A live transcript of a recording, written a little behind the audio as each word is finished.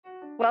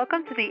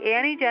Welcome to the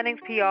Annie Jennings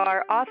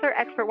PR Author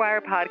Expert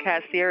Wire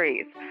podcast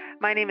series.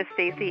 My name is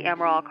Stacey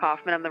Amaral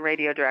Kaufman. I'm the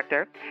radio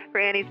director for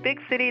Annie's Big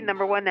City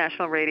 #1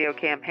 national radio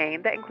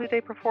campaign that includes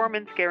a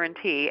performance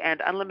guarantee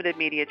and unlimited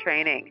media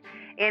training.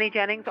 Annie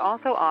Jennings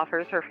also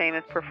offers her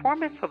famous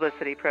performance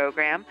publicity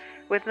program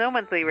with no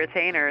monthly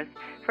retainers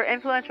for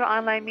influential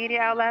online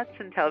media outlets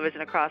and television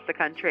across the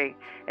country.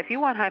 If you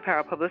want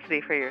high-power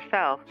publicity for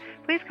yourself,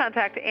 please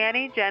contact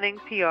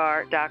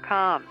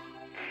AnnieJenningsPR.com.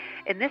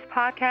 In this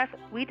podcast,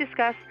 we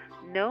discuss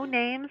No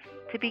Names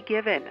to Be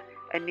Given,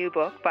 a new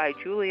book by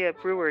Julia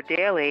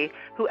Brewer-Daly,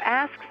 who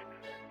asks,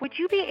 would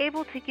you be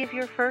able to give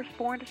your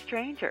firstborn to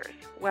strangers?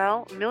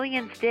 Well,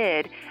 millions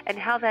did, and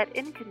how that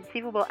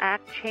inconceivable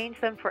act changed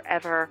them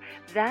forever.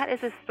 That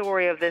is the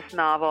story of this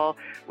novel,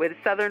 with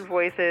Southern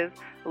voices,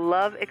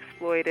 love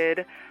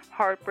exploited,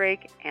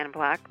 heartbreak, and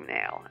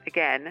blackmail.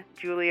 Again,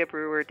 Julia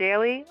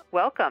Brewer-Daly,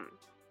 welcome.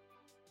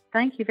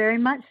 Thank you very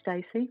much,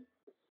 Stacey.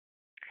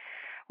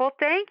 Well,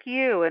 thank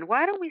you. And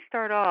why don't we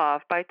start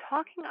off by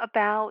talking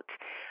about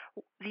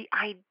the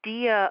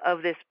idea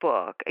of this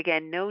book?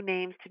 Again, No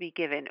Names to Be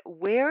Given.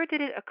 Where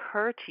did it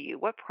occur to you?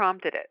 What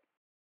prompted it?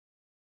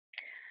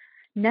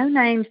 No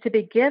Names to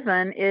Be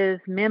Given is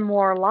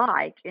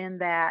memoir-like in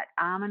that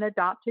I'm an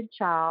adopted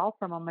child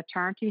from a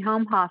maternity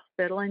home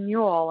hospital in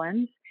New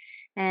Orleans,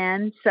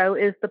 and so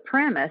is the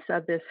premise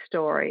of this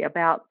story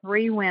about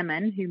three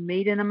women who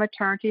meet in a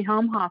maternity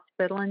home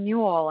hospital in New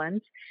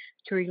Orleans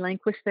to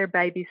relinquish their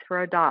babies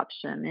for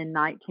adoption in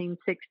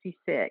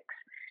 1966.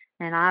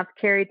 And I've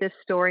carried this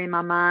story in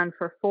my mind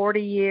for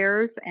 40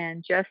 years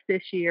and just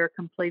this year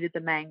completed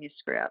the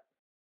manuscript.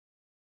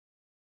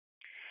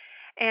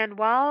 And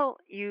while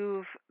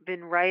you've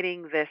been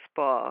writing this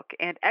book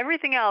and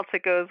everything else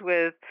that goes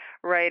with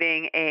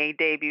writing a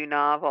debut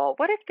novel,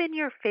 what has been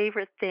your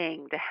favorite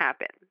thing to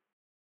happen?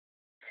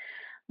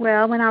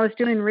 Well, when I was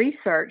doing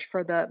research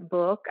for the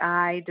book,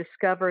 I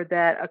discovered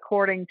that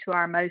according to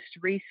our most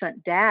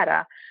recent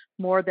data,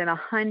 more than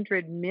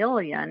 100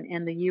 million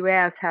in the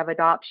U.S. have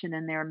adoption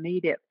in their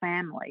immediate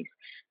families.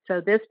 So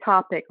this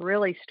topic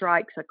really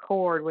strikes a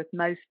chord with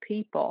most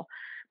people.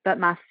 But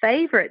my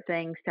favorite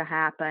things to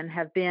happen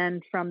have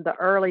been from the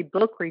early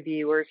book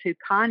reviewers who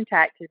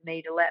contacted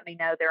me to let me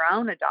know their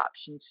own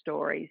adoption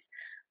stories.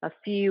 A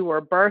few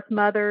were birth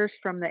mothers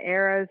from the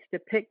eras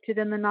depicted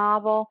in the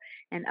novel,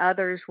 and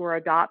others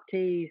were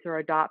adoptees or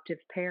adoptive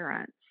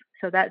parents.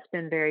 So that's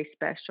been very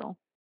special.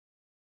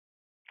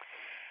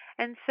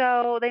 And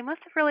so they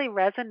must have really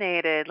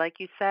resonated, like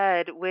you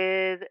said,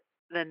 with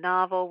the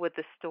novel, with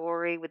the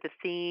story, with the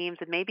themes,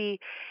 and maybe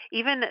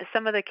even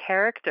some of the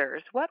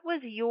characters. What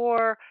was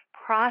your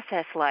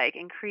process like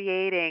in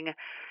creating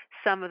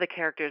some of the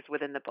characters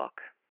within the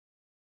book?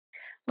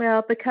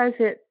 Well, because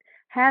it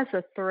has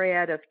a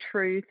thread of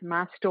truth,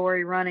 my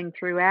story running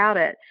throughout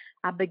it,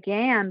 I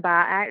began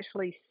by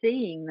actually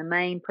seeing the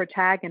main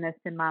protagonist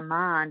in my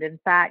mind. In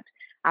fact,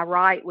 I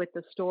write with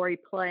the story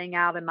playing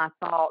out in my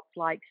thoughts,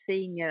 like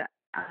seeing it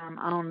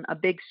on a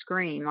big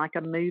screen, like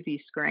a movie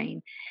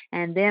screen.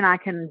 And then I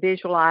can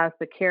visualize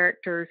the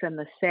characters and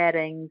the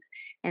settings.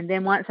 And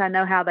then once I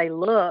know how they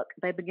look,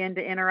 they begin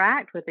to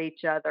interact with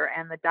each other,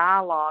 and the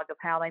dialogue of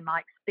how they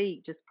might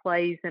speak just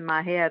plays in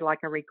my head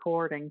like a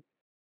recording.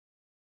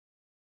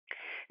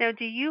 Now,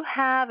 do you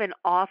have an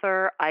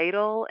author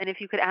idol? And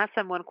if you could ask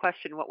them one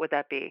question, what would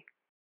that be?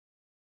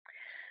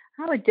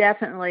 I would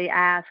definitely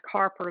ask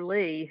Harper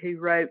Lee, who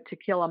wrote To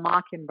Kill a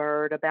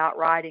Mockingbird, about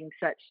writing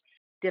such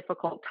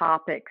difficult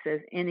topics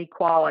as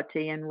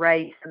inequality and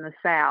race in the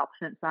South,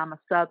 since I'm a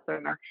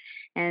Southerner,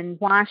 and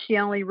why she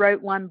only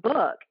wrote one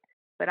book.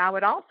 But I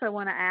would also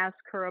want to ask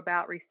her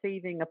about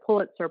receiving a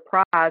Pulitzer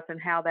Prize and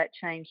how that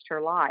changed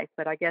her life.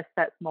 But I guess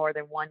that's more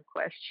than one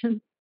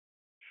question.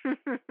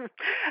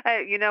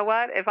 You know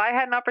what? If I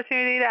had an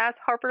opportunity to ask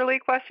Harper Lee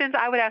questions,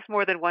 I would ask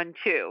more than one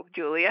too,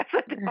 Julia.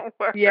 So don't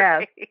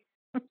Yes. worry.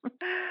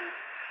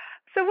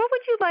 So, what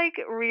would you like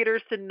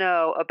readers to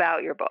know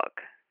about your book?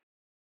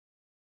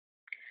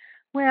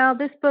 Well,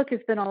 this book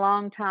has been a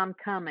long time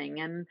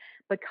coming, and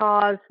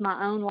because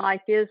my own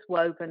life is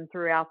woven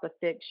throughout the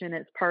fiction,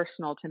 it's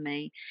personal to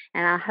me.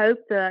 And I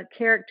hope the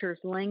characters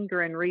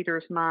linger in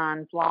readers'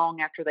 minds long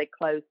after they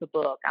close the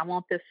book. I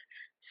want this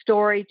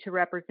story to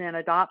represent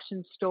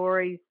adoption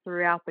stories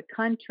throughout the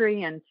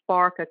country and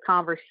spark a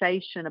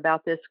conversation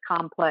about this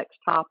complex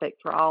topic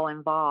for all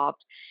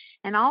involved.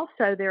 And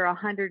also, there are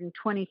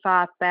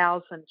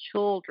 125,000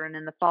 children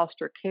in the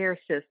foster care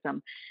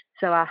system.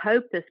 So I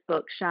hope this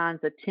book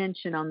shines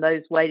attention on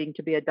those waiting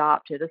to be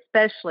adopted,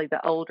 especially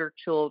the older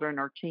children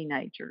or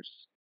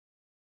teenagers.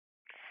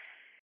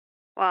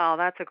 Well,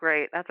 that's a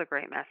great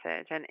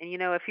message. And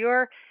if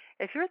you're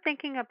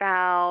thinking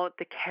about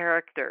the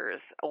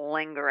characters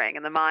lingering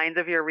in the minds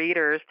of your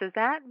readers, does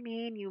that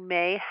mean you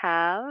may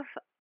have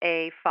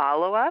a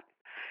follow-up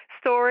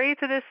story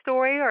to this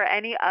story or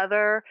any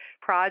other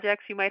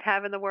projects you might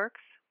have in the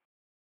works?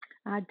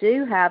 I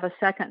do have a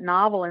second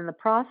novel in the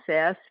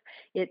process.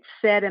 It's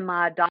set in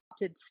my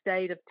adopted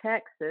state of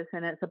Texas,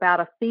 and it's about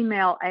a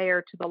female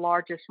heir to the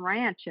largest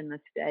ranch in the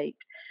state.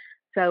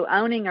 So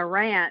owning a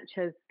ranch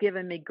has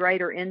given me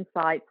greater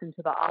insights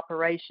into the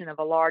operation of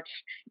a large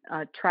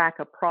tract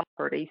of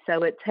property.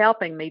 So it's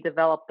helping me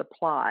develop the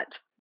plot.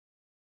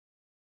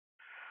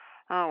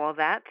 Oh, well,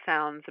 that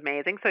sounds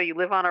amazing. So you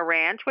live on a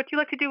ranch. What do you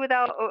like to do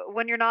without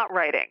when you're not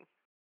writing?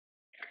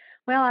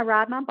 Well, I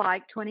ride my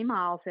bike 20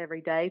 miles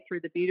every day through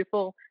the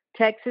beautiful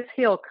Texas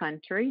Hill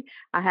Country.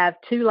 I have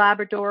two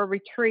Labrador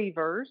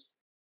retrievers,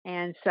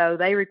 and so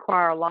they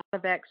require a lot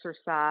of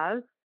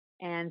exercise.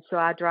 And so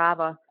I drive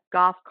a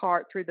golf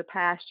cart through the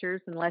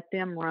pastures and let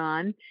them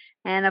run.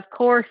 And of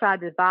course, I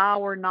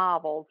devour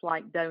novels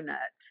like donuts.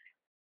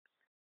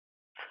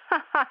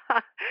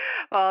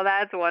 Well,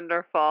 that's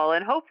wonderful.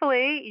 And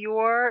hopefully,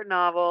 your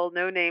novel,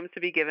 No Names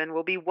to Be Given,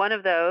 will be one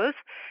of those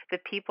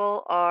that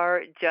people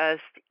are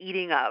just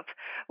eating up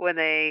when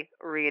they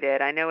read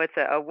it. I know it's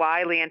a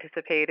widely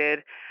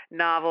anticipated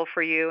novel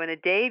for you and a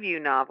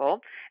debut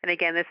novel. And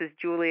again, this is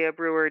Julia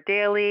Brewer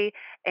Daly,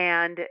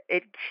 and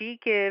she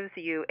gives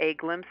you a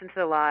glimpse into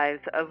the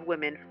lives of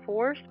women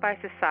forced by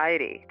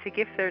society to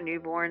give their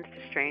newborns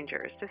to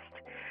strangers. Just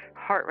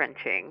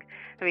heart-wrenching.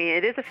 I mean,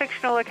 it is a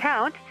fictional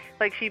account,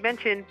 like she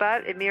mentioned,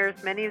 but it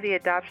mirrors many of the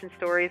adoption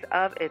stories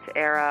of its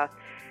era.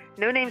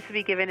 No Names to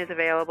Be Given is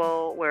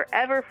available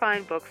wherever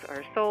fine books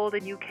are sold,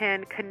 and you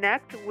can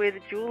connect with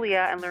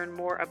Julia and learn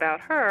more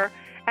about her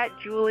at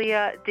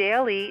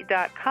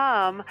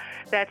juliadaly.com.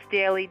 That's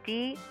Daily,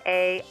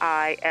 D-A-I-L-Y,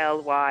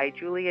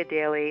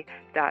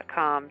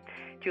 juliadaly.com.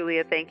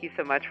 Julia, thank you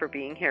so much for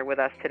being here with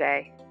us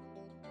today.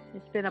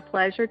 It's been a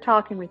pleasure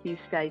talking with you,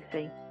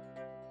 Stacy.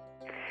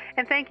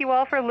 And thank you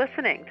all for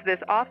listening to this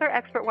Author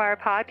Expert Wire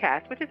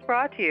podcast, which is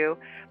brought to you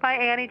by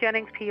Annie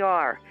Jennings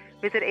PR.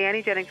 Visit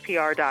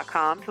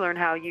AnnieJenningsPR.com to learn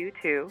how you,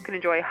 too, can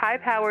enjoy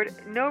high-powered,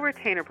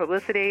 no-retainer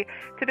publicity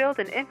to build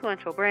an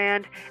influential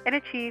brand and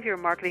achieve your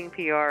marketing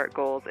PR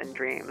goals and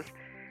dreams.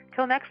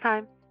 Till next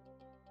time.